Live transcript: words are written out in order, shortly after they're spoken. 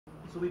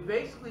So we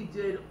basically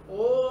did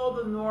all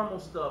the normal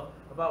stuff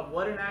about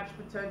what an action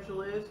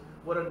potential is,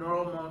 what a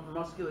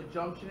neuromuscular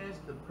junction is,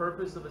 the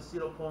purpose of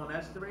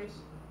acetylcholinesterase.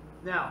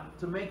 Now,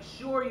 to make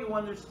sure you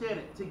understand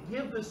it, to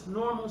give this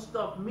normal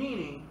stuff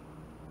meaning,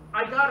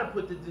 I gotta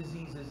put the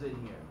diseases in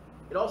here.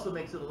 It also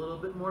makes it a little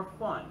bit more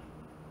fun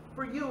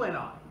for you and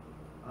I,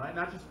 all right,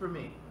 not just for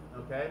me,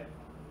 okay?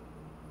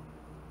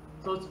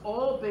 So it's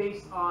all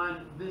based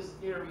on this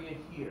area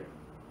here,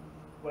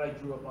 what I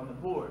drew up on the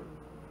board.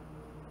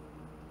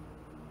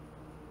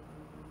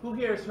 Who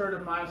here has heard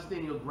of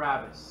Myasthenia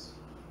gravis,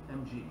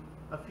 MG?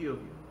 A few of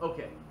you.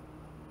 Okay.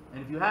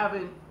 And if you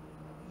haven't,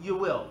 you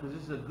will, because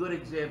this is a good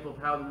example of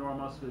how the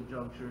neuromuscular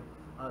junction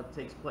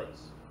takes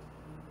place.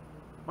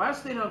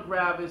 Myasthenia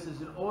gravis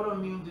is an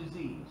autoimmune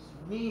disease,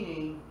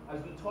 meaning,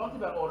 as we talked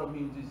about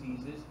autoimmune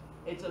diseases,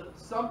 it's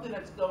something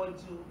that's going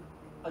to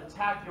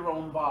attack your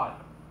own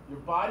body. Your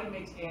body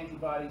makes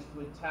antibodies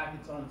to attack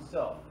its own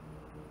self.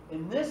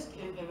 In this,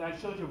 and I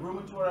showed you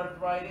rheumatoid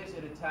arthritis,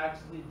 it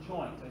attacks the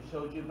joints. I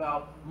showed you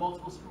about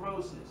multiple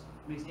sclerosis.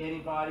 It makes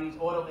antibodies,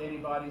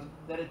 autoantibodies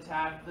that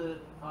attack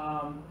the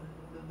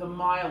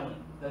myelin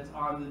that's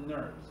on the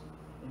nerves.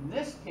 In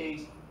this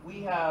case,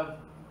 we have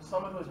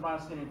someone who has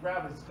myasthenia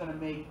gravis is going to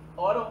make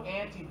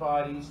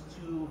autoantibodies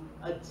to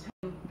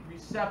attend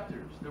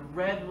receptors, the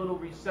red little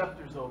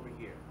receptors over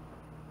here.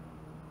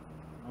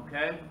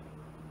 Okay?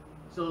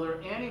 So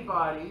they're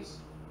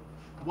antibodies.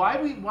 Why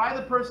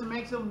the person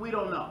makes them, we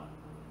don't know.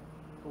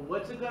 But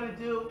what's it going to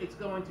do? It's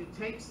going to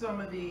take some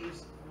of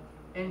these,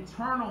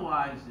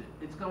 internalize it.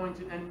 It's going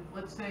to, and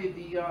let's say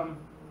the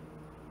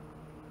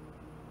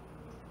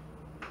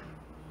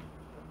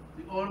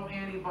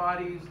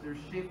autoantibodies, they're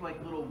shaped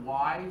like little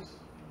Ys,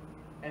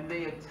 and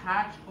they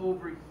attach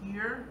over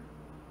here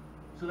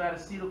so that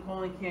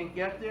acetylcholine can't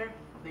get there.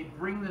 They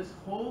bring this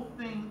whole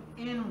thing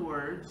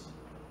inwards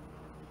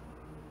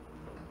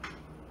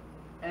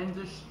and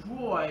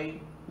destroy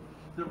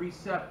the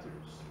receptors.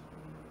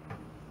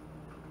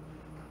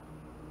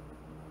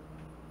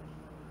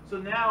 So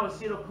now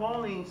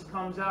acetylcholine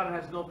comes out and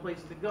has no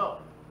place to go.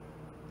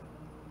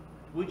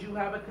 Would you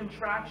have a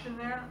contraction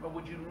there, or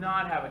would you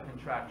not have a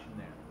contraction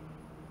there?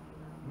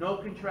 No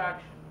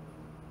contraction.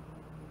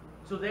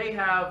 So they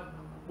have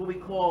what we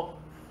call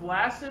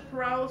flaccid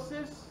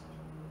paralysis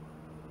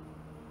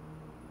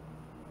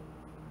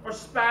or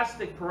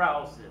spastic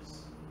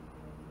paralysis.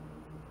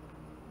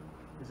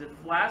 Is it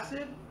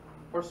flaccid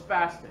or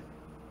spastic?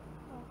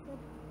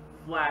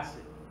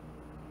 Flaccid.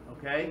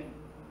 Okay?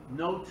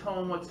 No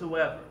tone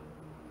whatsoever.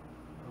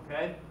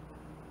 Okay?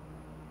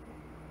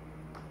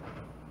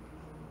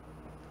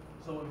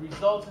 So it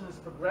results in this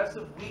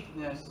progressive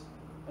weakness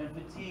and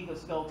fatigue of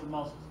skeletal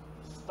muscles.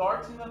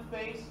 Starts in the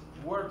face,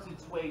 works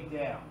its way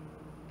down.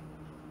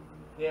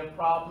 They have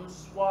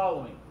problems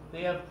swallowing.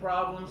 They have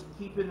problems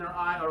keeping their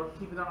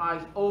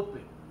eyes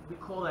open. We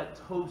call that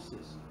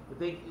ptosis. If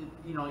they,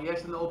 you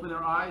ask them to open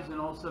their eyes, and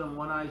all of a sudden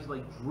one eye is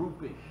like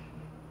droopish.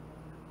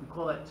 We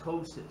call that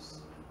ptosis.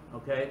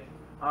 Okay?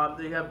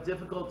 They have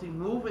difficulty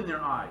moving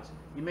their eyes.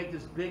 You make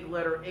this big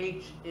letter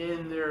H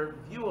in their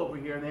view over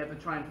here, and they have to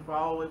try and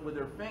follow it with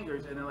their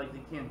fingers, and they're like,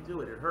 they can't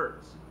do it. It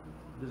hurts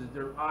because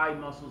their eye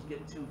muscles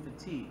get too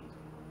fatigued.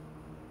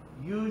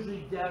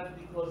 Usually death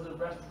because the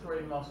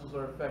respiratory muscles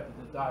are affected,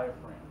 the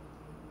diaphragm.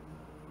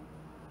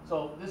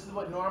 So this is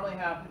what normally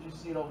happens. You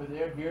see it over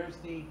there. Here's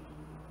the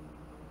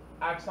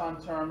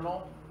axon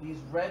terminal. These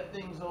red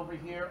things over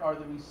here are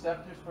the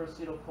receptors for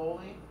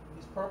acetylcholine.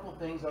 These purple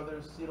things are the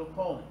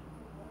acetylcholine.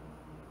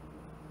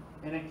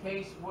 In a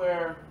case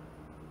where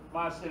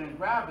myasthenia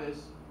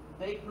gravis,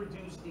 they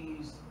produce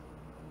these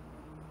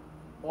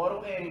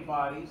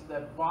autoantibodies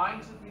that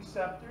binds the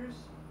receptors,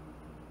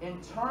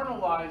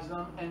 internalize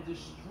them, and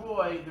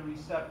destroy the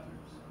receptors.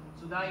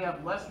 So now you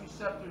have less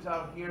receptors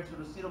out here, so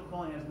the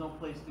acetylcholine has no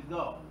place to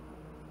go.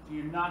 So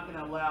you're not going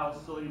to allow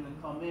sodium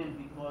to come in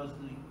because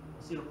the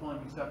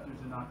acetylcholine receptors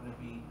are not going to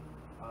be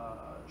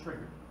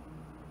triggered.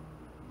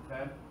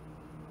 Okay?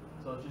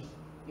 So it just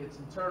gets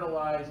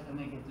internalized and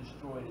then get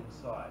destroyed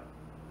inside.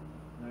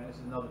 All right, this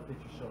is another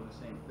picture showing the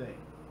same thing.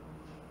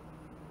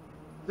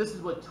 This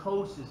is what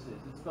ptosis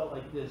is. It's spelled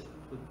like this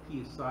with P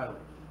is silent.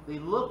 They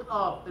look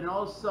up and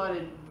all of a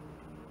sudden,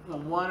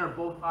 one or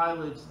both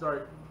eyelids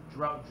start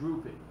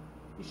drooping.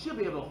 You should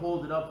be able to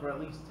hold it up for at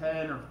least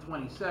 10 or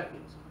 20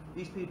 seconds.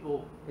 These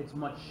people, it's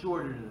much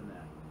shorter than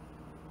that.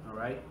 All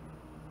right?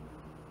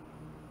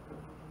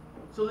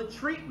 So the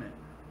treatment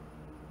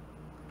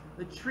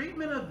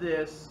of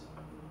this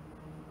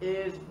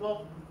is,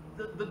 well,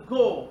 the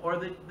goal, or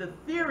the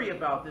theory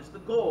about this, the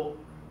goal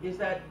is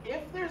that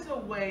if there's a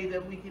way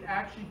that we can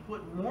actually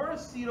put more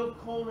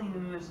acetylcholine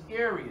in this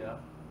area,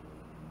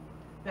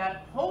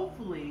 that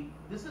hopefully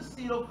this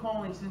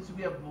acetylcholine, since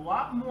we have a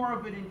lot more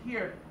of it in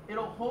here,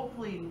 it'll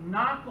hopefully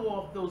knock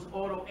off those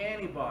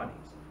autoantibodies,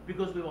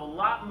 because we have a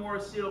lot more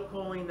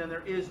acetylcholine than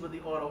there is with the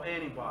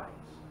autoantibodies.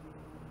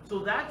 So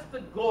that's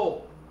the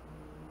goal.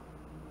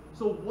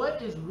 So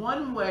what is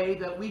one way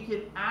that we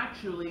can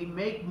actually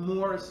make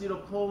more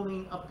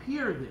acetylcholine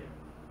appear there?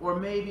 Or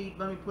maybe,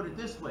 let me put it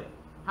this way,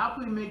 How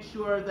can we make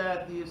sure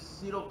that the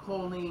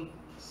acetylcholine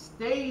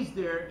stays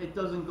there, it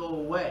doesn't go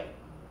away?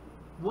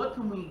 What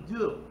can we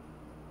do?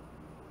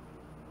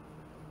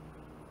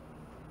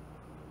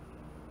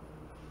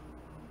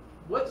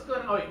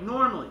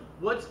 Normally,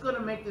 what's going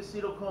to make the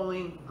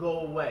acetylcholine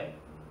go away?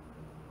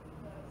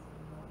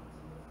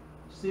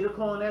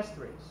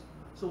 Acetylcholinesterase.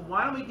 So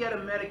why don't we get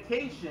a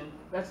medication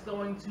that's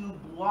going to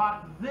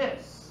block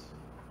this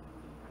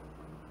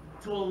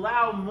to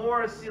allow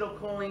more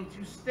acetylcholine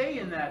to stay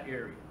in that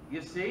area?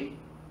 You see?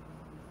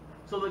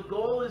 So the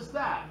goal is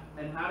that.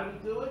 And how do we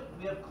do it?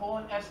 We have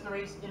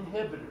cholinesterase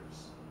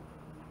inhibitors.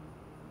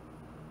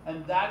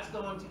 And that's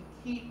going to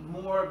keep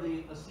more of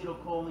the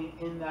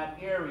acetylcholine in that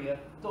area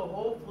to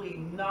hopefully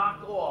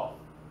knock off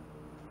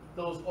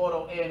those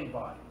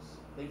autoantibodies.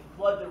 They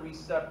flood the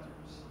receptors.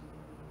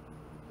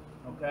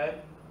 Okay?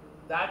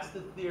 That's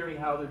the theory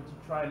how they're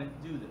trying to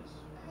do this.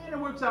 And it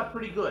works out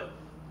pretty good.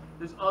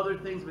 There's other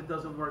things that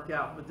doesn't work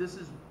out, but this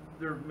is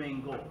their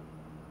main goal.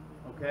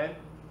 Okay?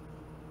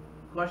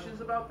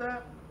 Questions about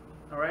that?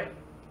 All right?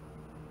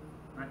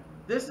 All right.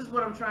 This is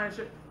what I'm trying to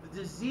show.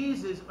 The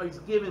diseases are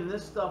giving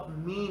this stuff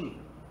meaning.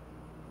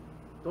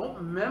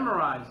 Don't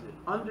memorize it.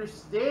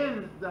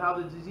 Understand how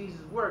the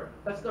diseases work.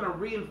 That's going to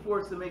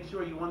reinforce to make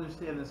sure you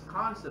understand this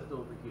concept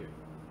over here.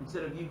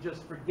 Instead of you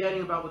just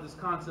forgetting about what this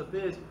concept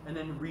is and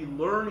then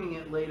relearning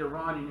it later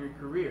on in your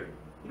career.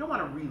 You don't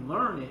want to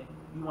relearn it.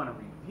 You want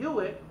to review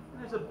it.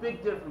 And there's a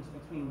big difference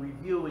between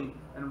reviewing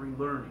and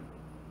relearning.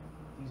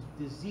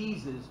 These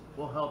diseases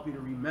will help you to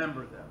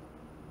remember them.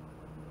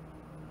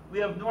 We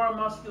have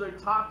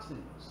neuromuscular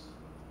toxins.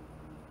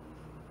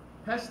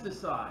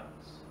 Pesticides.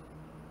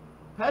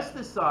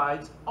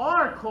 Pesticides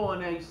are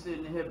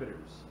cholinesterase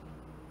inhibitors.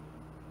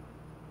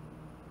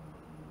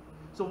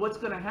 So what's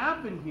going to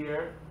happen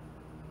here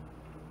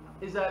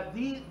is that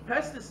these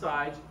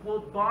pesticides will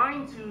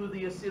bind to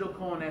the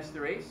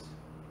acetylcholinesterase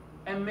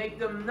and make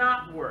them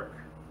not work.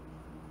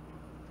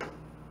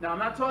 Now, I'm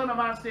not talking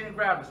about Myasthenia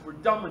gravis. We're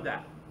done with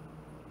that.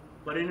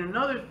 But in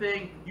another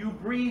thing, you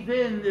breathe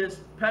in these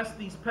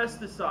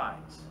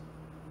pesticides.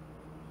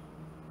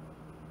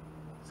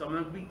 Some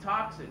of them be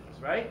toxins,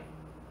 right?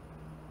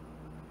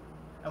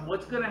 And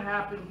what's going to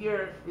happen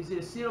here is the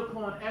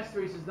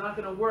acetylcholinesterase is not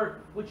going to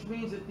work, which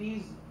means that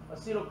these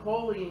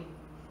acetylcholine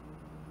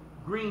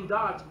green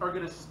dots are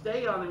going to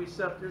stay on the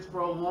receptors for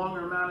a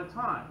longer amount of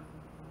time.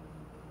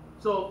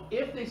 So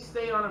if they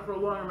stay on it for a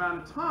longer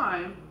amount of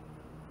time,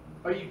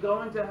 are you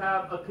going to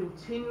have a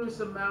continuous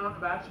amount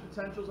of action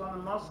potentials on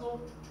the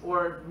muscle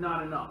or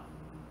not enough?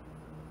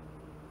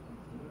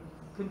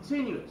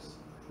 Continuous.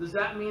 Does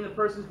that mean the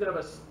person's going to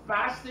have a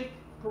spastic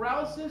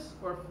paralysis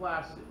or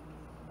flaccid?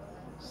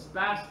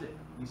 Spastic.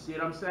 You see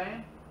what I'm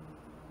saying?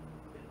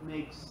 It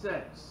makes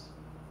sense.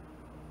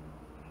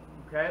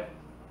 Okay?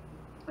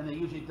 And they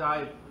usually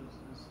die of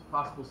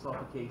possible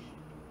suffocation.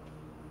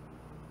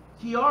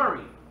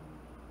 Curare.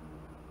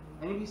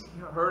 Any of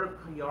you heard of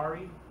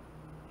Curare?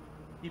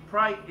 You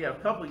probably, yeah, a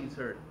couple of you've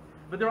heard.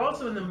 But they're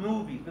also in the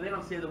movies, but they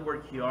don't say the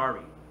word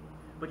Curare.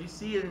 But you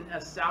see in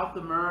South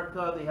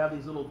America, they have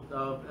these little,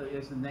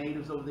 as the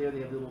natives over there, they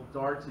have little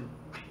darts and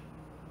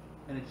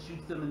it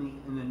shoots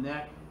them in the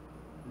neck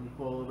and they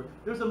fall over.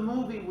 There's a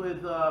movie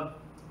with The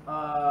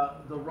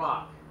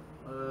Rock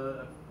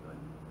a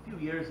few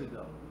years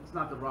ago. It's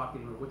not The Rock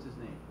anymore. What's his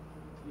name?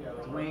 Yeah,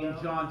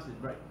 Dwayne Johnson,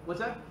 right. What's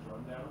that?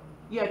 Rundown?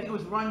 Yeah, I think it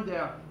was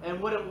Rundown.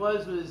 And what it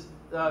was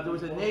there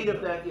was a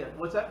native that, yeah,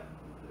 what's that?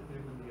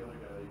 Him and the other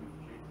guy, he was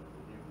chasing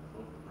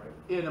the right?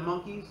 Yeah, the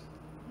monkeys?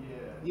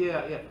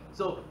 Yeah. Yeah.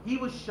 So he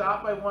was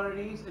shot by one of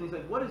these, and he's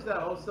like, what is that?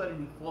 All of a sudden,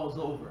 he falls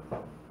over.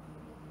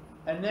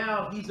 And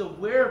now he's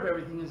aware of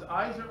everything. His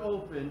eyes are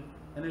open,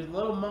 and there's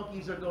little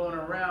monkeys are going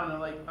around, and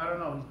like, I don't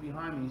know, he's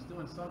behind me. He's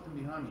doing something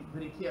behind me,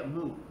 but he can't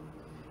move.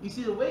 You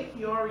see, the way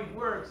Curare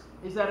works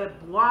is that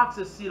it blocks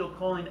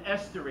acetylcholine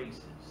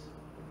esterases.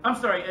 I'm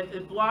sorry,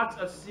 it blocks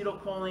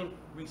acetylcholine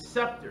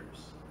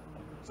receptors.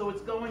 So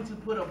it's going to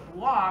put a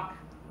block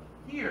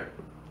here.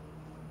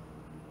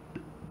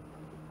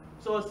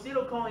 So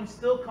acetylcholine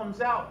still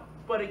comes out,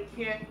 but it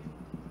can't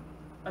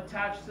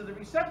attach to the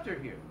receptor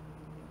here.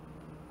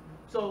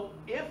 So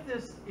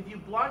if you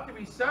block the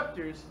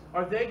receptors,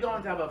 are they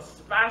going to have a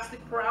spastic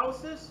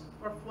paralysis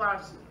or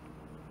flaccid?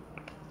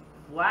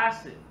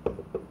 Flaccid.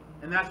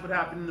 And that's what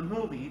happened in the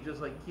movie. He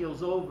just like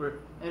keels over,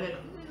 and it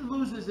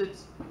loses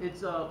its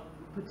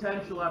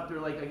potential after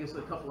like I guess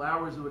a couple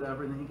hours or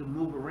whatever, and then he can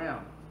move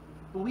around.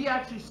 But we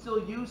actually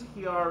still use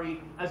Curare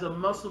as a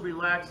muscle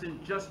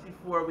relaxant just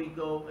before you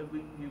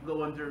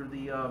go under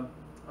the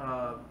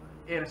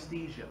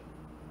anesthesia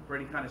for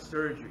any kind of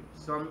surgery.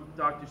 Some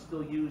doctors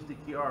still use the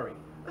Curare.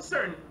 A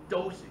certain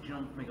dosage, you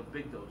don't make a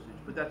big dosage,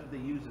 but that's what they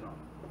use it on.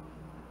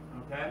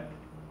 Okay?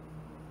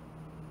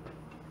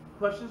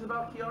 Questions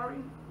about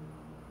Curare?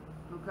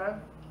 Okay?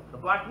 The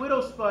black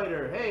widow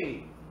spider,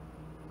 hey!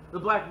 The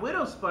black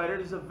widow spider,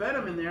 there's a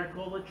venom in there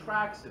called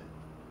Latraxin.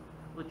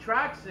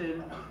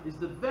 Latraxin is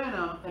the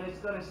venom, and it's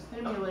going to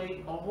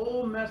stimulate a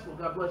whole messful,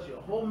 God bless you,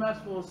 a whole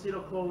messful of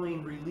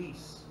acetylcholine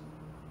release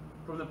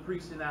from the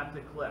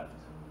presynaptic cleft.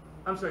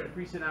 I'm sorry, the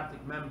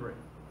presynaptic membrane.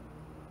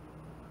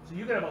 So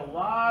you're going to have a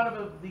lot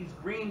of these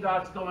green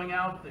dots going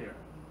out there.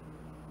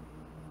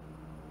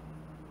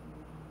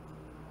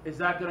 Is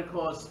that going to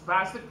cause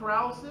spastic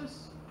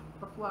paralysis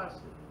or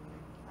flaccid?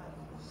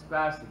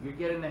 Spastic. You're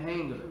getting the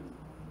hang of it.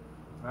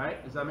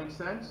 Right? Does that make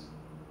sense?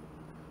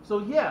 So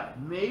yeah,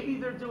 maybe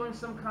they're doing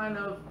some kind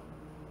of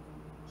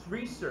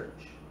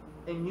research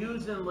and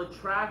using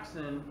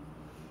Latraxin,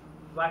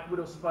 black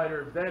widow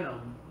spider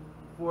venom,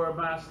 for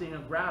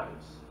Myasthenia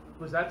gravis,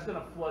 because that's going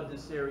to flood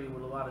this area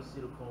with a lot of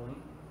acetylcholine.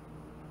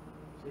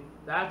 See,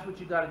 that's what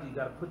you got to do. You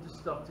got to put this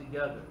stuff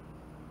together.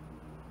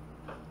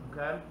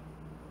 Okay.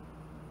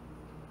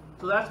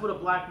 So that's what a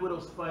black widow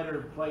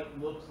spider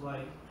bite looks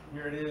like.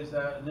 Here it is,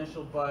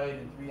 initial bite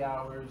in 3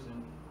 hours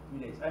and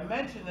 3 days. I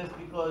mention this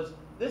because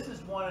this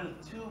is one of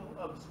the two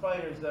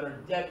spiders that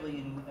are deadly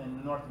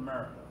in North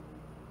America.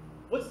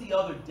 What's the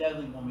other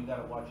deadly one we got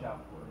to watch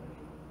out for?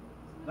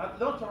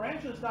 No,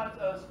 tarantula is not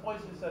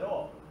poisonous at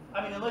all.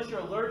 I mean, unless you're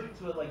allergic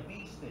to it, like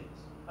bee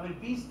stings. I mean,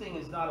 bee sting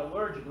is not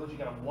allergic unless you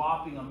got a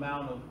whopping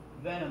amount of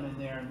venom in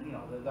there, and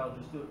that'll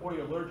just do it, or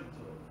you're allergic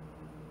to it.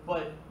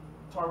 But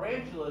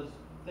tarantulas,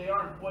 they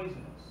aren't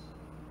poisonous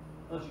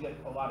unless you get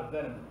a lot of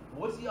venom in it.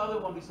 But what's the other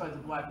one besides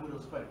the black widow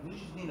spider? You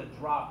just need a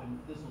drop, and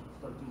this will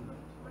start doing it.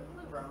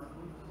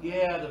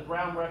 Yeah, the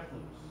brown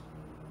recluse.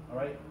 All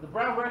right, the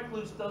brown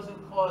recluse doesn't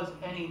cause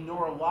any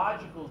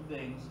neurological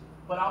things,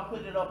 but I'll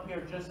put it up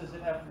here just as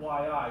an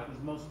FYI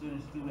because most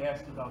students do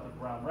ask about the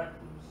brown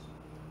recluse.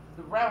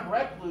 The brown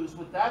recluse,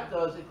 what that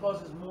does, it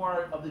causes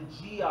more of the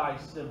GI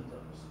symptoms.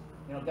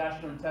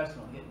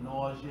 Gastrointestinal. They get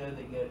nausea,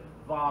 they get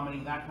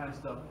vomiting, that kind of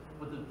stuff.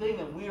 But the thing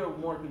that we are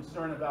more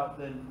concerned about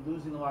than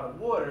losing a lot of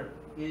water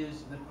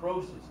is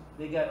necrosis.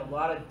 They get a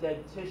lot of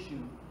dead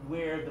tissue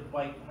where the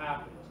bite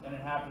happens, and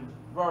it happens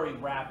very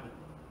rapidly.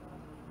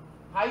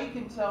 How you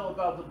can tell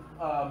about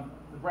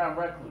the brown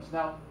recluse?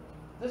 Now,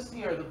 this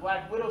here, the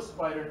black widow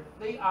spider,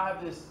 they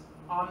have this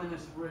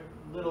ominous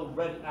little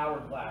red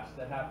hourglass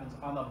that happens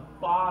on the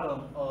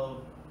bottom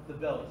of the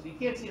belly. So you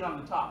can't see it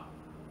on the top.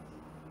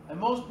 And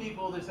most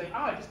people, they say,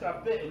 I just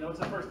got bit, and what's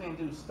the first thing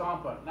to do is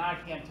stomp on it. Now I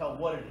can't tell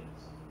what it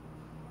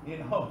is. You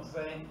know what I'm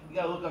saying? You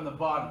gotta look on the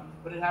bottom.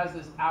 But it has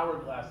this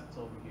hourglass that's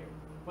over here.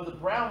 For the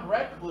brown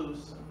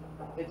recluse,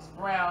 it's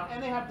brown,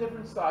 and they have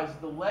different sizes.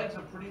 The legs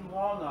are pretty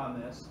long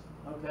on this,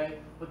 okay?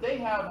 But they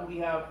have,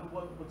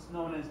 what's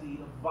known as the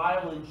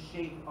violin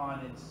shape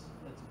on its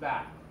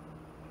back.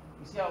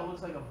 You see how it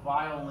looks like a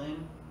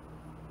violin?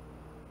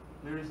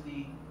 Here's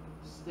the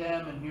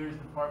stem, and here's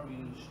the part where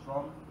you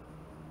strum.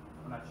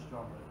 Well, not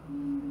strum, but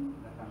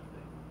that kind of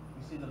thing.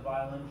 You see the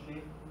violin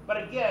shape? But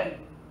again,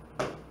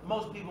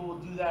 most people will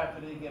do that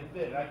after they get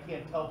bit. I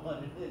can't tell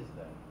what it is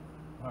then.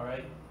 All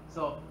right?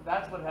 So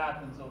that's what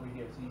happens over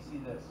here. So you see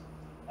this.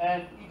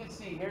 And you can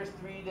see here's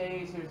 3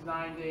 days, here's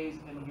 9 days,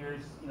 and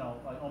here's,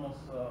 like almost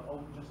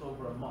just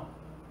over a month.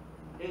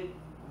 It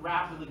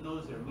rapidly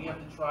goes there. We have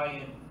to try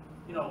and,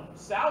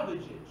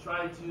 salvage it,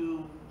 try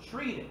to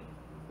treat it.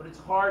 But it's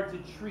hard to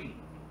treat.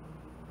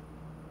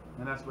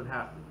 And that's what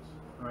happens.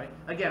 All right?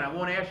 Again, I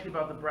won't ask you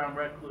about the brown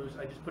recluse.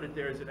 I just put it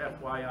there as an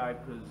FYI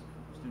because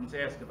students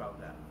ask about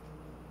that.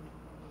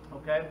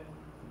 Okay?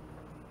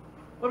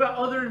 What about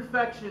other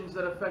infections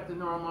that affect the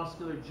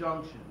neuromuscular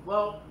junction?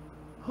 Well,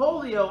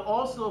 polio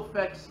also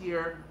affects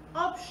here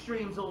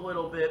upstreams a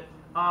little bit.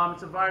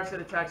 It's a virus that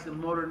attacks the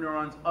motor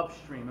neurons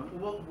upstream,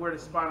 and where the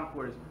spinal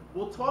cord is.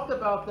 We'll talk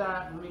about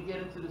that when we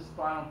get into the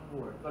spinal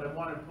cord, but I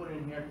wanted to put it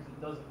in here because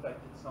it does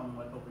affect it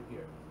somewhat over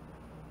here.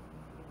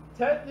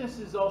 Tetanus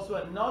is also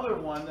another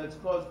one that's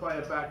caused by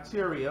a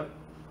bacteria,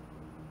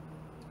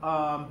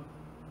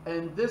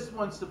 and this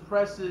one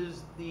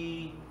suppresses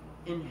the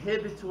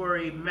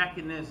inhibitory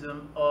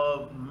mechanism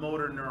of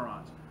motor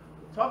neurons.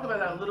 We'll talk about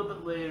that a little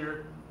bit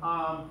later,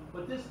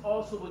 but this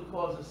also would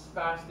cause a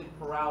spastic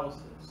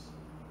paralysis.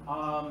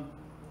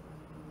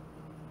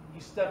 You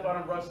step on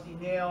a rusty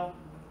nail.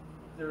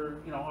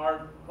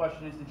 Our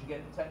question is, did you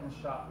get a tetanus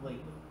shot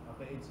lately?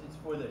 Okay, it's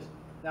for this.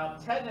 Now,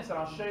 tetanus, and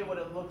I'll show you what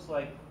it looks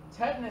like.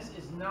 Tetanus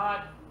is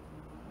not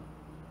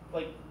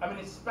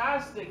it's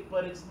spastic,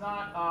 but it's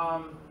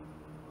not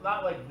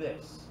like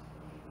this.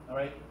 All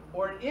right.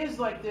 Or it is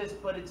like this,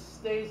 but it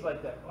stays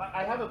like that.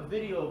 I have a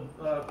video,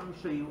 let me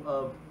show you,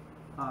 of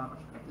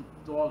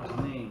the dog's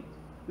name.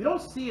 We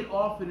don't see it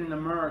often in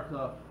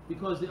America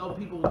because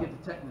people will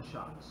get the tetanus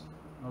shots.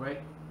 All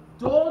right?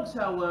 Dogs,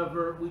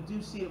 however, we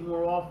do see it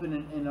more often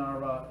in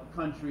our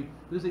country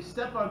because they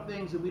step on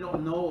things and we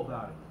don't know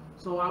about it.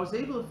 So I was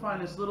able to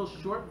find this little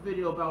short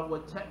video about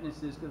what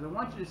tetanus is because I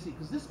want you to see,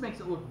 because this makes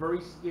it look very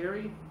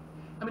scary.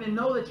 I mean, to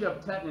know that you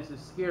have tetanus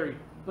is scary.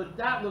 But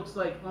that looks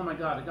like, oh my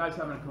God, the guy's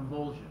having a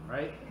convulsion,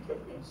 right?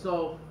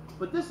 So,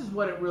 but this is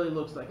what it really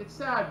looks like. It's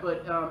sad,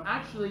 but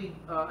actually,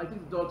 I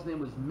think the dog's name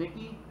was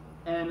Mickey.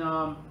 And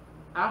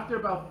after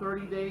about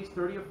 30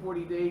 or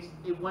 40 days,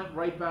 it went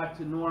right back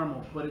to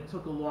normal, but it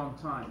took a long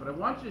time. But I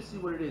want you to see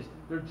what it is.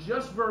 They're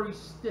just very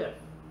stiff,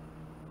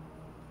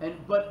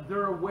 but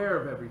they're aware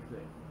of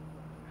everything.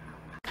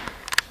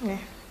 Yeah.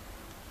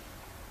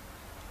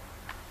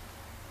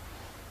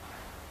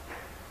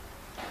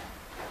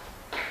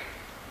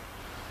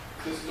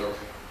 This dog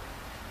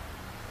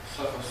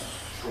suffers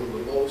from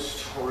the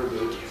most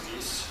horrible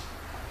disease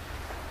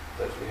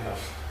that we have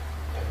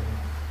in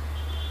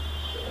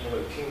the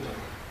animal kingdom,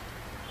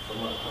 from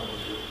my point of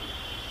view.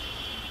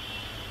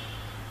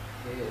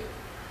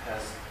 He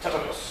has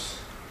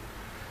tetanus,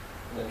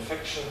 an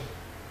infection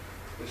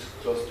with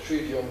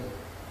Clostridium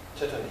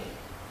tetani.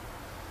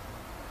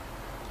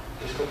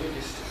 He's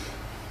completely stiff.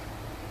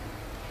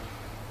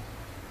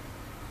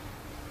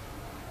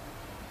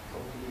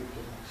 Completely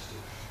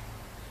stiff.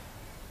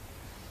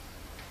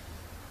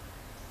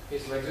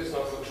 He's like this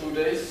now for 2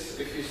 days.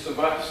 If he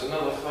survives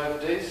another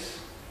 5 days,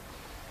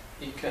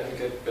 he can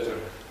get better.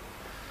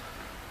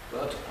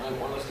 But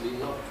I'm honestly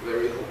not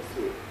very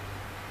hopeful.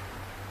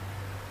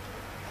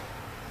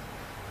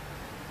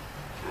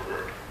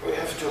 We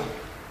have to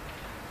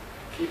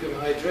keep him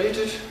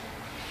hydrated.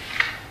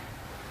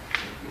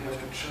 We have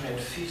to try and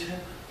feed him.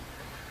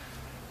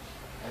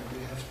 And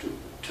we have to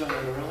turn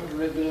him around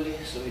regularly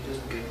so he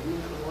doesn't get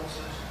wounded on one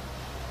side.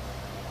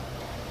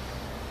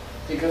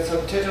 He got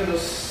some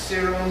tetanus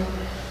serum,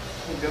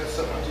 he got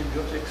some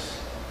antibiotics,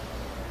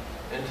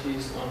 and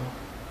he's on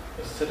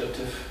a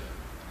sedative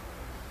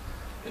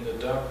in a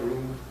dark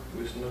room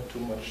with not too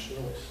much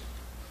noise.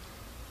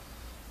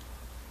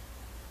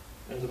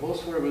 And the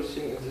most horrible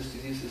thing in this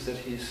disease is that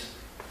he's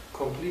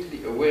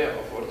completely aware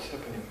of what is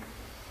happening.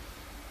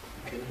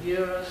 He can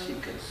hear us, he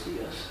can see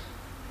us.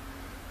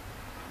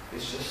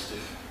 He's just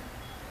stiff.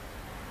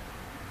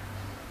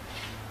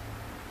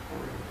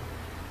 Horrible.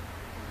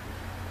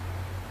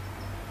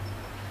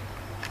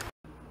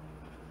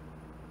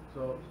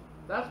 So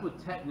that's what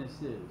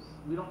tetanus is.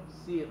 We don't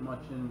see it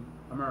much in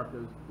America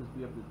because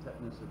we have the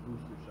tetanus or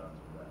booster shots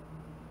for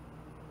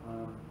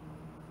that.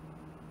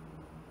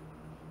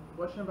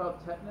 Question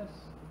about tetanus?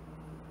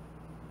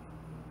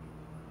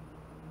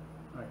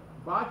 All right,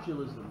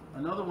 botulism,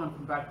 another one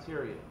from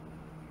bacteria.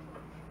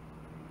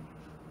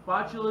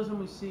 Botulism,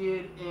 we see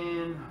it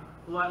in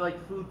a lot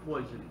like food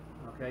poisoning.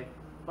 Okay,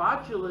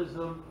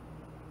 botulism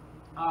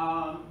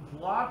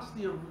blocks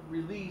the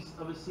release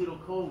of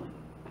acetylcholine.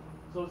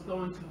 So it's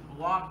going to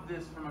block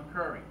this from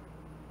occurring.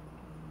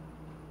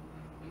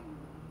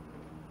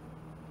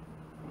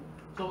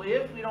 So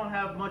if we don't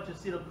have much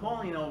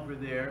acetylcholine over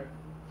there,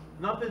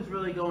 nothing's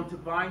really going to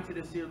bind to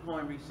the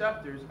acetylcholine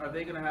receptors. Are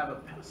they going to have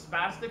a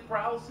spastic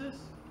paralysis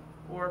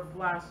or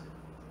flaccid?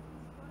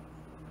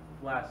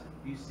 Flaccid.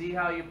 Do you see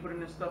how you're putting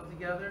this stuff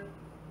together?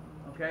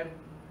 Okay.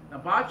 Now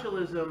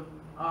botulism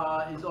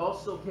is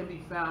also can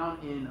be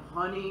found in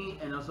honey,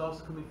 and is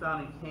also can be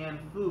found in canned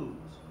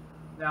foods.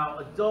 Now,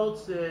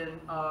 adults and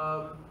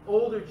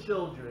older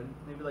children,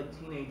 maybe like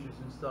teenagers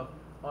and stuff,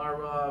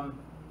 are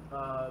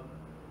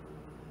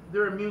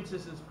their immune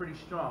system is pretty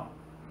strong.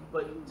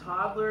 But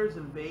toddlers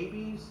and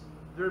babies,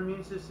 their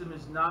immune system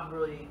is not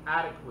really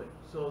adequate.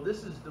 So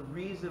this is the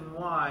reason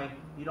why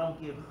you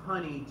don't give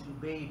honey to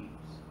babies.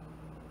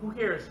 Who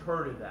here has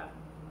heard of that?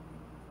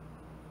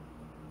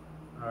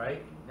 All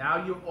right,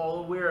 now you're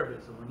all aware of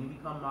it. So when you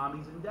become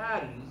mommies and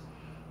daddies,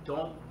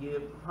 don't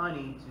give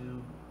honey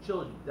to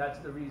children. That's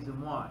the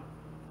reason why,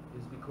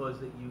 is because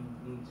that you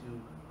need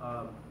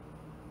to,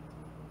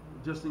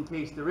 just in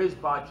case there is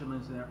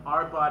botulism in there,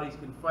 our bodies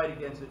can fight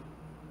against it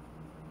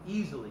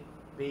easily.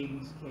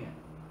 Babies can't.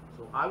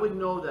 So I would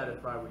know that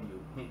if I were you.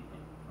 Hint,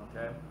 hint.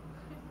 Okay?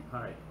 All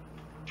right.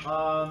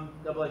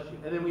 God bless you.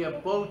 And then we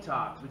have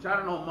Botox, which I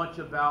don't know much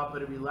about,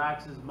 but it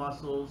relaxes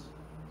muscles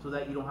so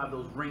that you don't have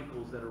those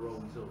wrinkles that are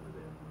always over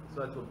there.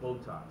 So that's what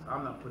Botox.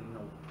 I'm not putting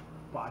no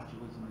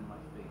botulism in my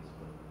face,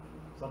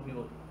 but some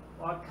people,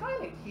 well,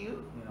 kind of cute,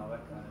 you know,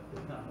 that kind of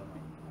thing. I don't know.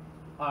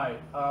 All right,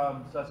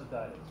 so that's what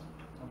that is.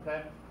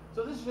 Okay?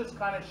 So this is just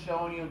kind of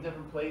showing you in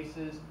different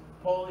places.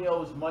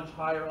 Polio is much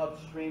higher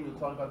upstream. We'll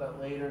talk about that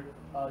later.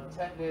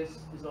 Tetanus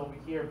is over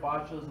here.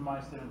 Botulism,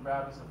 myasthenia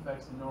gravis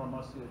affects the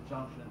neuromuscular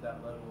junction at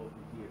that level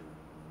over here.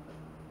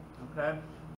 Okay?